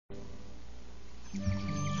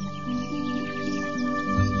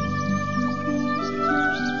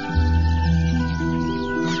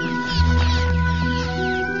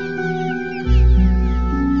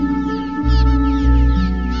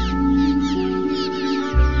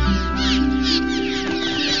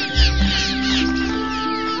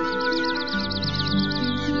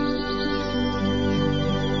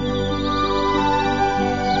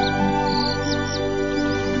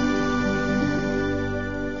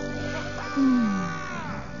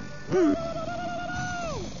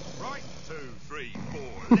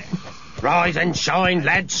Rise and shine,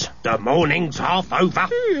 lads. The morning's half over.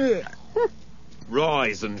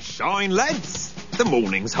 Rise and shine, lads. The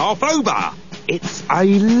morning's half over. It's a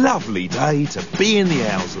lovely day to be in the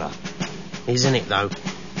Owsler. Isn't it, though?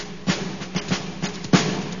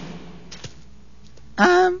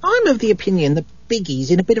 I'm of the opinion that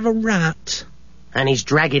Biggie's in a bit of a rut. And he's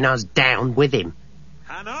dragging us down with him.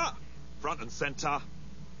 Hannah, front and centre.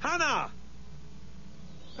 Hannah!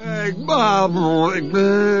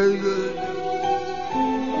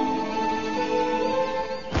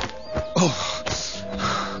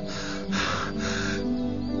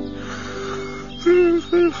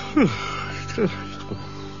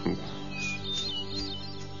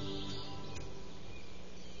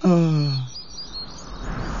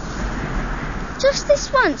 Just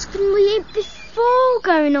this once, couldn't we eat before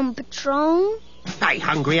going on patrol? A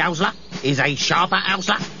hungry Owsler is a sharper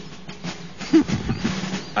Owsler.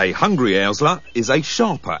 A hungry Owsler is a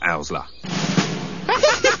sharper Owsler.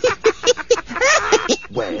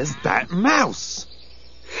 Where's that mouse?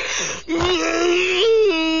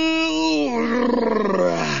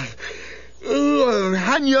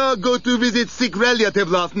 Hanya go to visit sick relative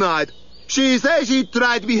last night. She says she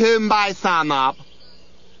tried to be home by sun-up.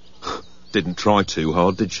 Didn't try too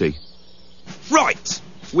hard, did she? Right!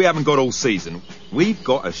 We haven't got all season. We've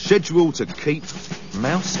got a schedule to keep,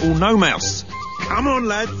 mouse or no mouse. Come on,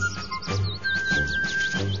 lads.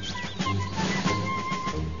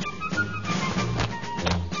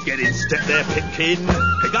 Get in step there, Pipkin.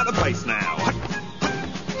 Pick up the pace now.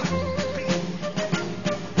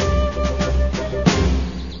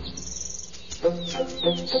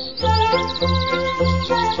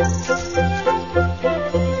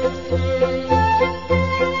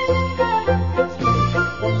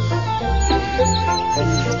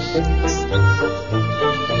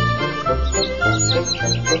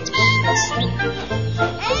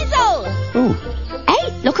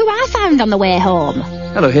 Look who I found on the way home.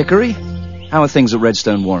 Hello, Hickory. How are things at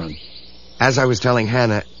Redstone Warren? As I was telling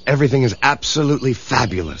Hannah, everything is absolutely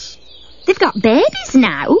fabulous. They've got babies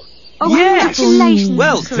now. Oh, yes! Congratulations.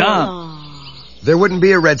 Well done. There wouldn't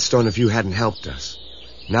be a Redstone if you hadn't helped us.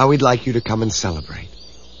 Now we'd like you to come and celebrate.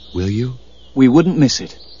 Will you? We wouldn't miss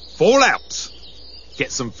it. Fall out.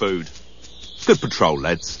 Get some food. Good patrol,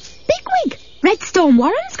 lads. Bigwig, Redstone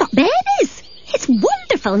Warren's got babies. It's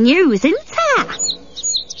wonderful news, isn't it?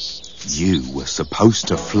 You were supposed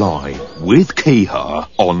to fly with Keha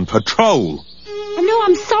on patrol. I know,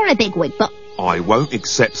 I'm sorry, Bigwig, but... I won't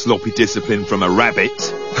accept sloppy discipline from a rabbit,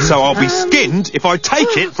 so I'll be skinned if I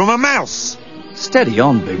take it from a mouse. Steady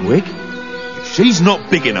on, Bigwig. If she's not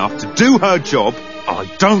big enough to do her job, I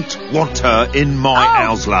don't want her in my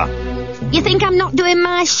Owsler. You think I'm not doing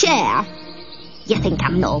my share? You think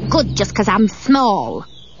I'm no good just 'cause I'm small?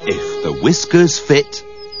 If the whiskers fit...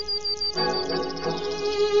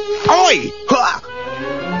 Oi!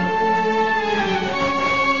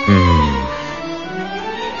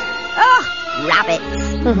 Oh, rabbits.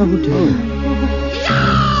 Oh, dear.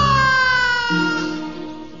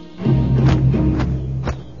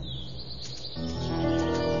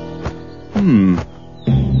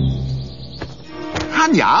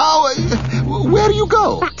 Hanya, where do you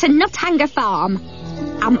go? Back to Nuthanger Farm.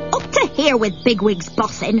 I'm up to here with Bigwig's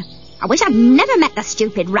bossing. I wish I'd never met the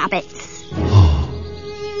stupid rabbits.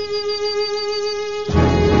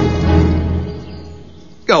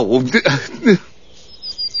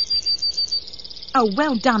 Oh,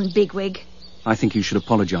 well done, Bigwig. I think you should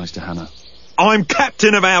apologise to Hannah. I'm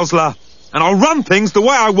captain of Owsler, and I'll run things the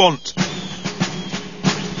way I want.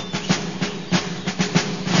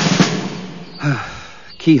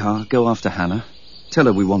 Keha, go after Hannah. Tell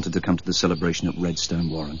her we wanted to come to the celebration at Redstone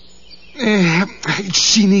Warren.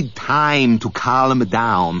 She need time to calm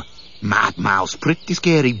down. Mad Mouse, pretty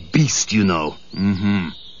scary beast, you know.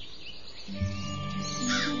 Mm-hmm.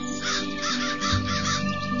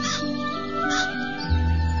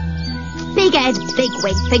 Big Ed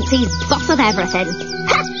Bigwig thinks he's boss of everything.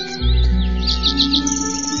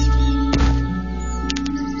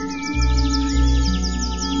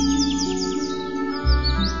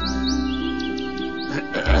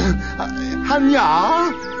 Ha!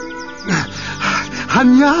 Hanya?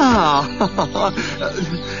 Hanya!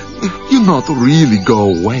 You not really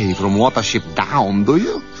go away from Watership Down, do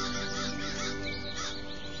you?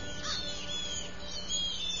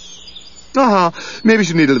 Maybe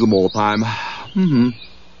she need a little more time.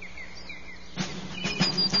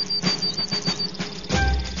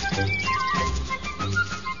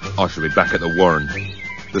 I shall be back at the Warren.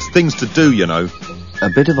 There's things to do, you know. A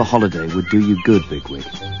bit of a holiday would do you good, Bigwig.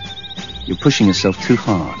 You're pushing yourself too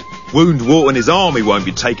hard. Woundwort and his army won't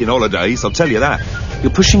be taking holidays, I'll tell you that.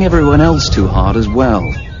 You're pushing everyone else too hard as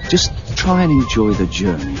well. Just try and enjoy the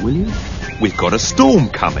journey, will you? We've got a storm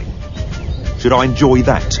coming. Should I enjoy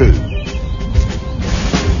that too?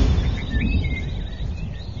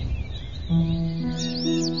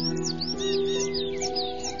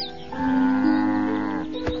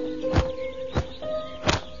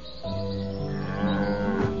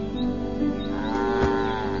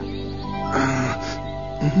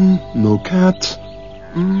 No cat.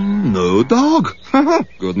 No dog.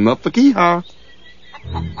 Good enough for Kiha.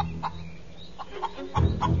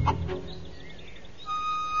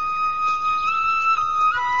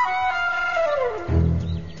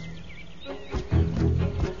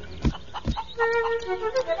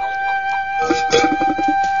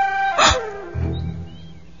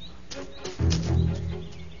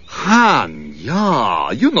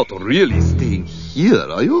 Hanya, you're not really staying here,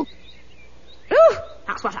 are you?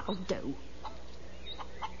 That's what I'll do.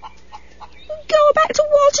 Go back to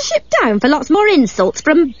Watership Down for lots more insults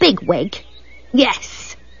from Bigwig.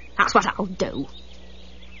 Yes, that's what I'll do.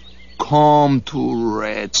 Come to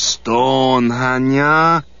Redstone,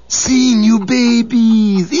 Hanya. See new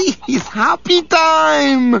babies. It's happy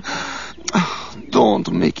time.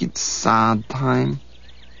 Don't make it sad time.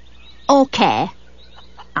 Okay,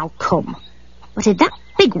 I'll come. But if that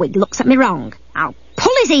Bigwig looks at me wrong, I'll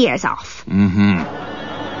pull his ears off.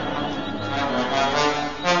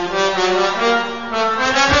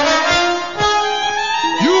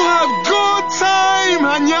 Time,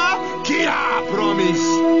 Hanya! Kia, promise!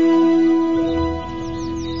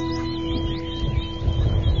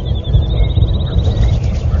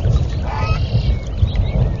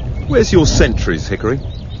 Where's your sentries, Hickory?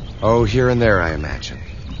 Oh, here and there, I imagine.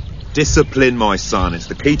 Discipline, my son. It's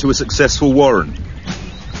the key to a successful warren.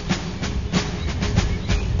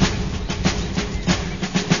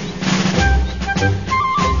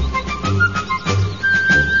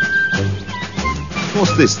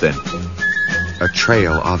 What's this, then? A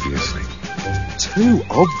trail, obviously. Too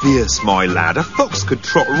obvious, my lad. A fox could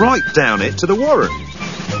trot right down it to the warren.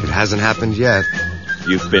 It hasn't happened yet.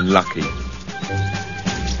 You've been lucky.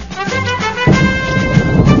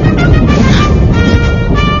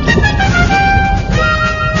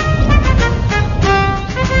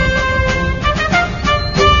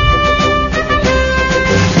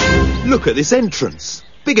 Look at this entrance.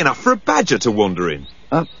 Big enough for a badger to wander in.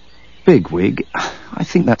 Bigwig, I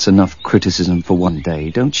think that's enough criticism for one day,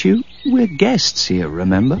 don't you? We're guests here,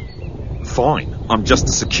 remember? Fine. I'm just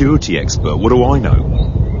a security expert. What do I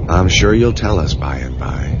know? I'm sure you'll tell us by and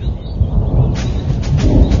by.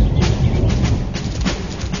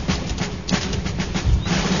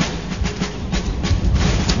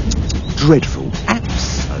 Dreadful.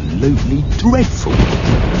 Absolutely dreadful.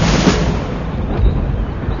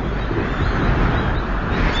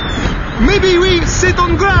 Maybe we sit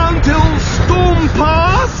on ground till storm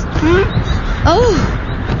pass?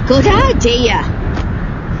 Oh, good idea.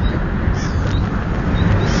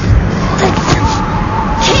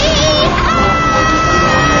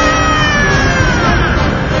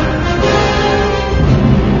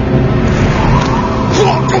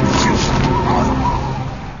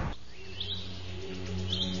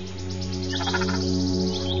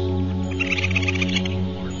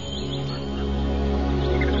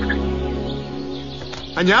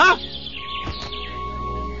 Hanya?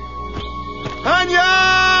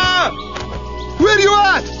 Hanya! Where you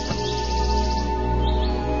at?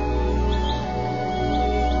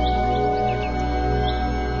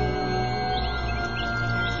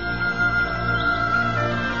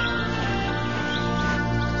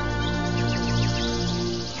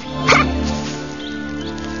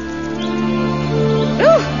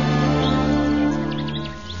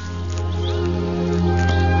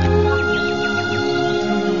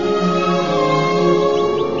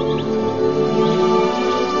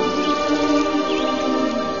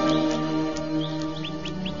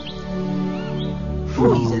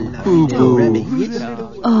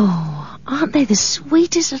 Oh, aren't they the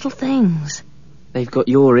sweetest little things? They've got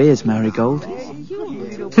your ears, Marigold.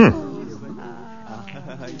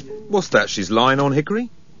 What's that she's lying on, Hickory?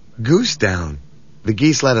 Goose down. The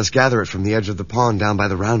geese let us gather it from the edge of the pond down by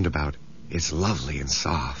the roundabout. It's lovely and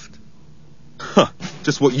soft. Huh,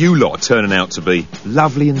 just what you lot are turning out to be.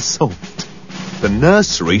 Lovely and soft. The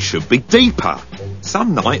nursery should be deeper.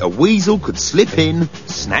 Some night a weasel could slip in,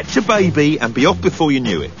 snatch a baby, and be off before you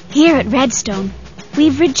knew it. Here at Redstone,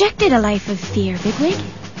 we've rejected a life of fear, Bigwig.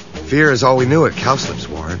 Fear is all we knew at Cowslips,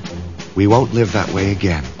 Warren. We won't live that way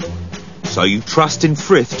again. So you trust in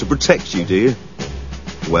Frith to protect you, do you?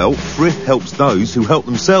 Well, Frith helps those who help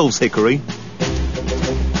themselves, Hickory.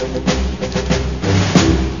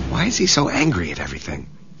 Why is he so angry at everything?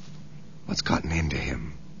 What's gotten into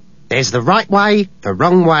him? There's the right way, the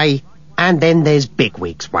wrong way, and then there's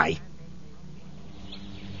BigWig's way.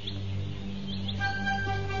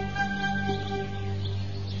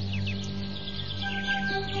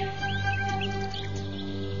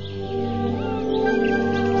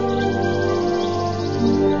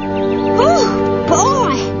 Oh,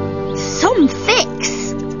 boy! Some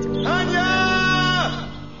fix! Anya!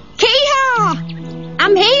 Keha!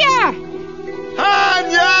 I'm here!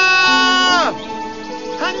 Anya!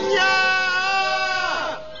 Anya!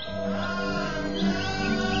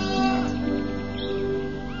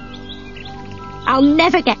 I'll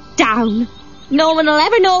never get down. No one will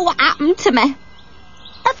ever know what happened to me.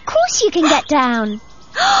 Of course you can get down.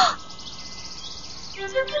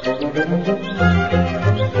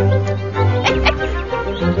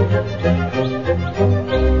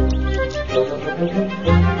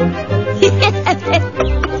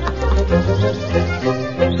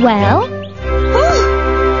 Well?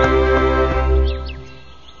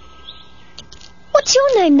 What's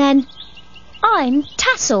your name then? I'm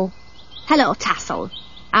Tassel. Hello, Tassel.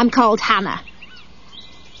 I'm called Hannah.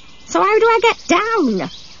 So how do I get down?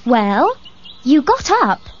 Well, you got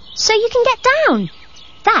up, so you can get down.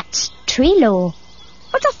 That's tree law.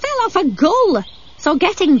 But I fell off a gull, so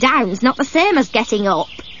getting down's not the same as getting up.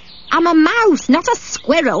 I'm a mouse, not a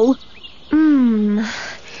squirrel. Ooh.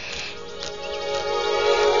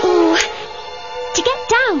 To get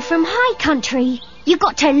down from high country, you've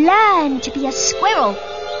got to learn to be a squirrel.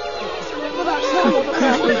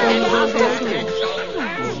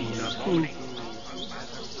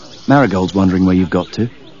 Marigold's wondering where you've got to.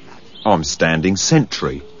 I'm standing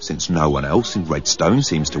sentry, since no one else in Redstone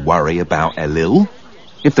seems to worry about Elil.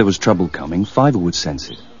 If there was trouble coming, Fiver would sense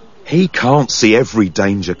it. He can't see every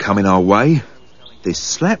danger coming our way. This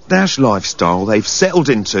slapdash lifestyle they've settled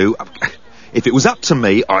into... If it was up to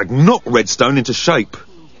me, I'd knock Redstone into shape.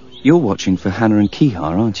 You're watching for Hannah and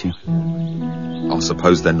Kihar, aren't you? I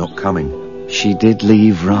suppose they're not coming. She did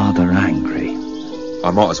leave rather angry.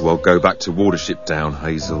 I might as well go back to Watership Down,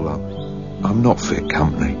 Hazel. I'm not fit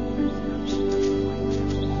company.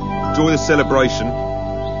 Enjoy the celebration.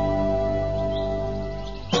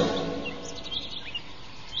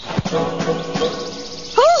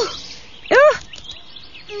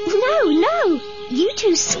 No, you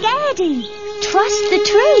too scaredy. Trust the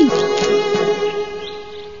tree.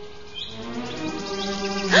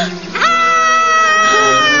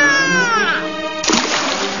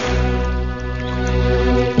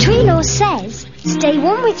 Tree law says, stay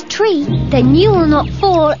one with tree, then you will not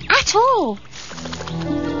fall at all.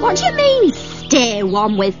 What do you mean, stay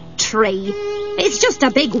one with tree? It's just a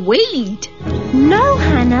big weed. No,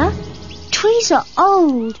 Hannah. Trees are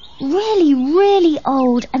old, really, really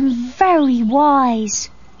old and very wise.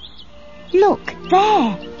 Look,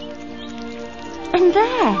 there. And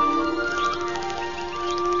there.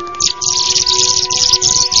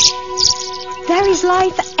 There is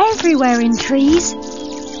life everywhere in trees.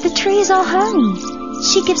 The trees are home.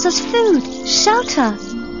 She gives us food, shelter.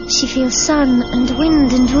 She feels sun and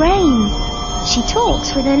wind and rain. She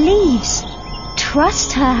talks with her leaves.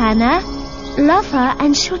 Trust her, Hannah. Love her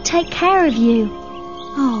and she'll take care of you.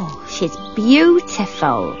 Oh, she's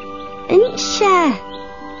beautiful, isn't she?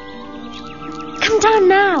 Come down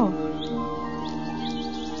now.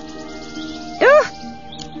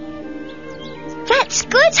 That's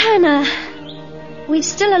good, Hannah. We've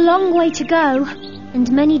still a long way to go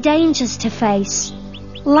and many dangers to face.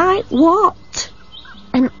 Like what?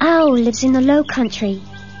 An owl lives in the low country,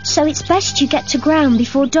 so it's best you get to ground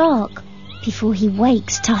before dark, before he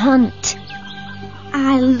wakes to hunt.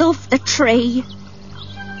 I love the tree.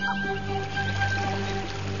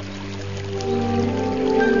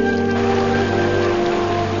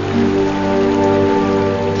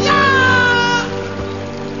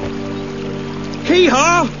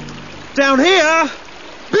 Kihar! Down here!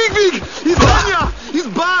 BigWig! He's Anya! He's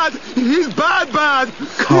bad! He's bad!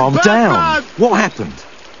 Calm down. Bad. What happened?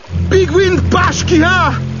 Big wind bash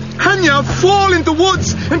Kihar! Anya fall in the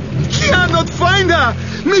woods and Kihar not find her!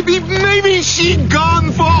 Maybe she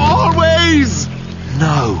gone for always!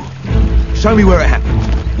 no. Show me where it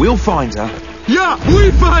happened. We'll find her. Yeah,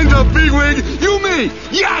 we find her, Bigwig! You me!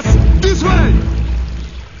 Yes! This way!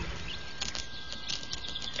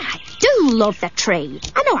 I do love the tree.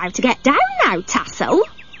 I know how to get down now, Tassel.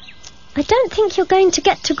 I don't think you're going to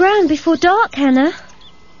get to ground before dark, Hannah.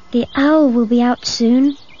 The owl will be out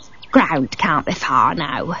soon. Ground can't be far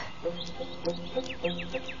now.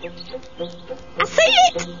 I see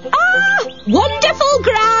it! Ah! Wonderful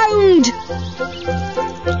ground!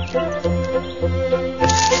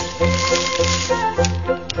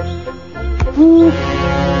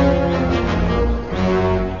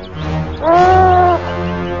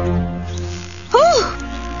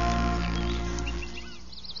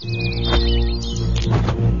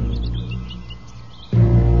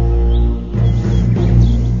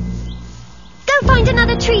 Go find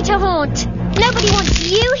another tree to haunt. Nobody wants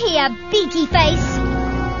you here, beaky face.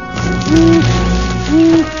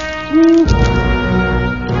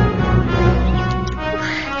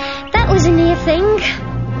 That was a near thing.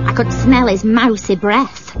 I could smell his mousy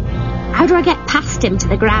breath. How do I get past him to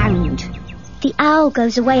the ground? The owl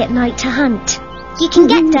goes away at night to hunt. You can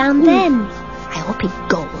get down then. I hope he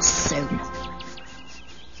goes soon.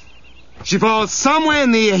 She falls somewhere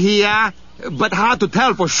near here, but hard to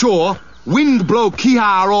tell for sure. Wind blow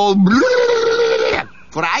Kiha all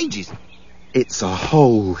for ages. It's a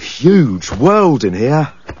whole huge world in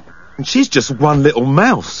here. And she's just one little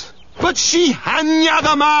mouse. But she hanya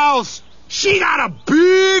the mouse. She got a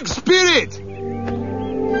big spirit.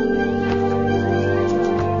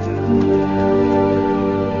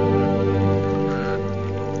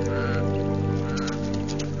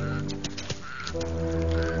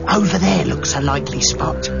 Over there looks a likely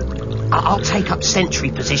spot. I'll take up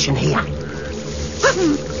sentry position here.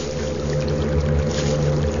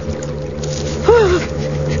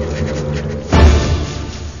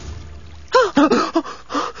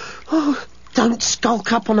 Don't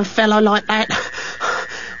skulk up on a fellow like that.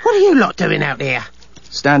 What are you lot doing out here?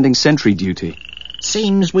 Standing sentry duty.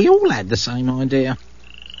 Seems we all had the same idea.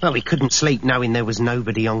 Well, we couldn't sleep knowing there was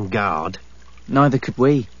nobody on guard. Neither could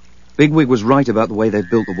we. Bigwig was right about the way they've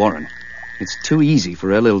built the warren. It's too easy for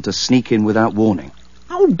Elil to sneak in without warning.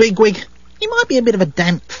 Old Bigwig, he might be a bit of a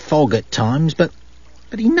damp fog at times, but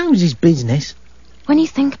he knows his business. When you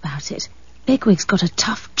think about it, Bigwig's got a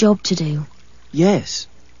tough job to do. Yes.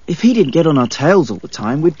 If he didn't get on our tails all the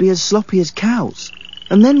time, we'd be as sloppy as cows.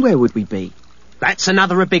 And then where would we be? That's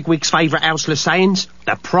another of Bigwig's favourite houseless sayings.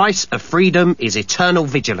 The price of freedom is eternal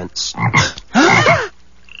vigilance.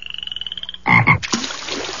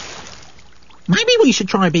 Maybe we should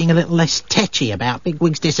try being a little less tetchy about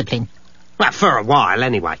Bigwig's discipline. Well, for a while,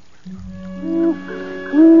 anyway.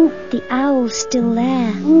 The owl's still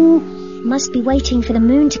there. Must be waiting for the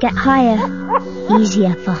moon to get higher.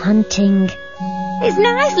 Easier for hunting. It's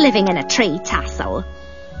nice living in a tree, Tassel.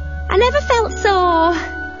 I never felt so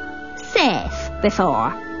safe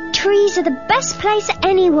before. Trees are the best place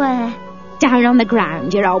anywhere. Down on the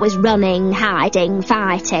ground, you're always running, hiding,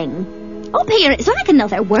 fighting. Up here, it's like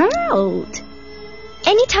another world.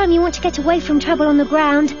 Anytime you want to get away from trouble on the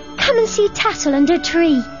ground, come and see Tassel under a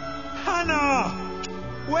tree. Hannah!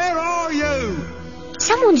 Where are you?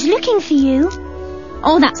 Someone's looking for you.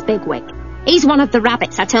 Oh, that's Bigwig. He's one of the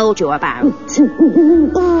rabbits I told you about.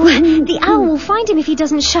 Ooh, the owl will find him if he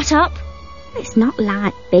doesn't shut up. It's not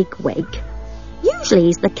like Bigwig. Usually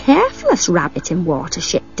he's the carefulest rabbit in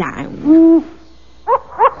Watership Down.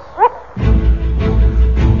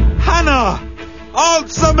 Hannah!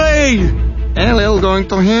 Answer me! Elil going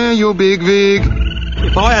to hear you, Bigwig.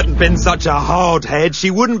 If I hadn't been such a hard head, she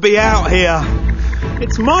wouldn't be out here.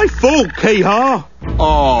 It's my fault, Kiha.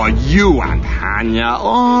 Oh, you and Hanya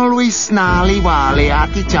always snarly-wally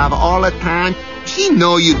at each other all the time. She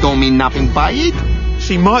know you don't mean nothing by it.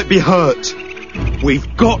 She might be hurt.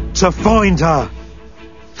 We've got to find her.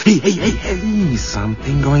 Hey,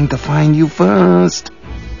 something going to find you first.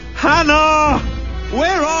 Hannah!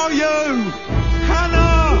 Where are you?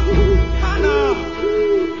 Hannah! Hannah!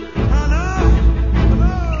 Hannah!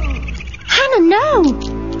 Hannah, no!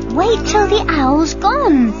 Wait till the owl's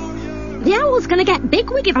gone. The owl's going to get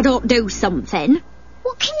Bigwig if I don't do something.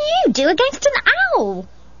 What can you do against an owl?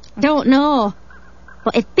 Don't know.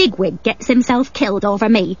 But if Bigwig gets himself killed over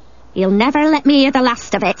me, he'll never let me hear the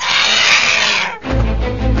last of it.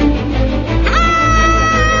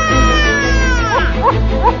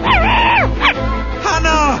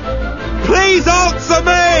 Hannah! Please answer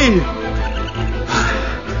me!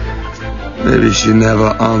 Maybe she never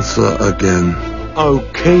answer again. Oh,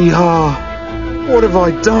 Kiha, what have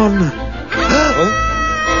I done?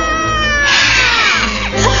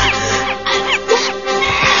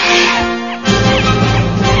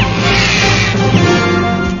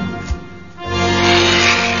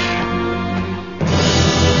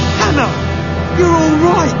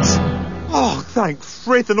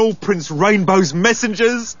 Gareth and all Prince Rainbow's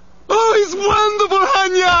messengers. Oh, it's wonderful,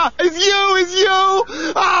 Hanya! It's you!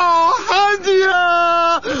 Oh,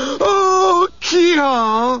 Hanya! Oh,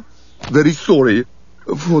 Kia! Very sorry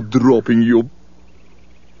for dropping you.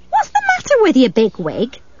 What's the matter with you,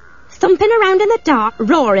 Bigwig? Thumping around in the dark,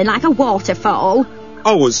 roaring like a waterfall.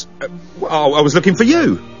 I was looking for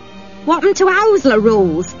you. What happened to Owsler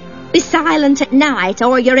rules? Be silent at night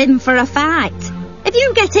or you're in for a fight. If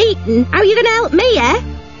you get eaten, how are you going to help me, eh?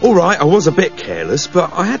 All right, I was a bit careless,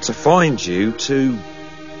 but I had to find you to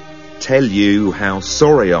tell you how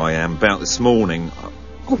sorry I am about this morning.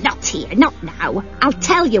 Oh, not here, not now. I'll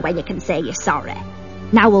tell you when you can say you're sorry.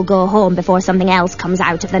 Now we'll go home before something else comes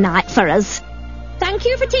out of the night for us. Thank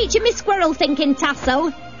you for teaching me squirrel thinking,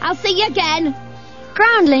 Tassel. I'll see you again.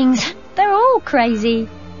 Groundlings, they're all crazy.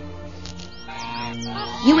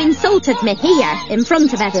 You insulted me here, in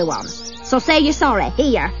front of everyone. So say you're sorry,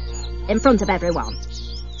 here, in front of everyone.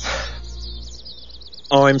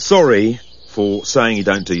 I'm sorry for saying you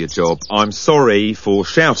don't do your job. I'm sorry for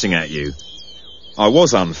shouting at you. I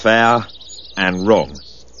was unfair and wrong.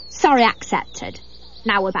 Sorry accepted.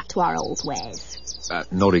 Now we're back to our old ways.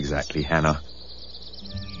 Not exactly, Hannah.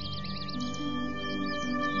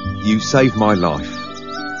 You saved my life,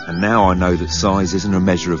 and now I know that size isn't a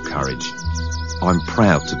measure of courage. I'm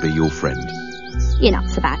proud to be your friend. You're not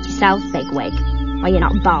so bad yourself, Bigwig, or you're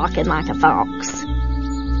not barking like a fox.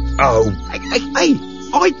 Oh, hey,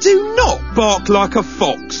 I do not bark like a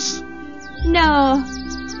fox. No,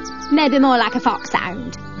 maybe more like a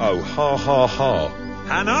foxhound. Oh, ha, ha, ha.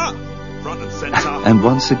 Hannah, front and centre. And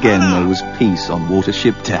once again there was peace on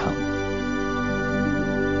Watership Down.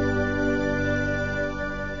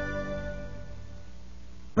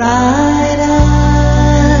 Bright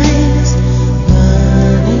eyes,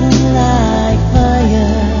 burning like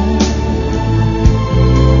fire.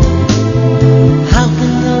 How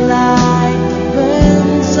can the light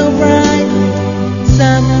burn so bright,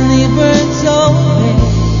 suddenly burn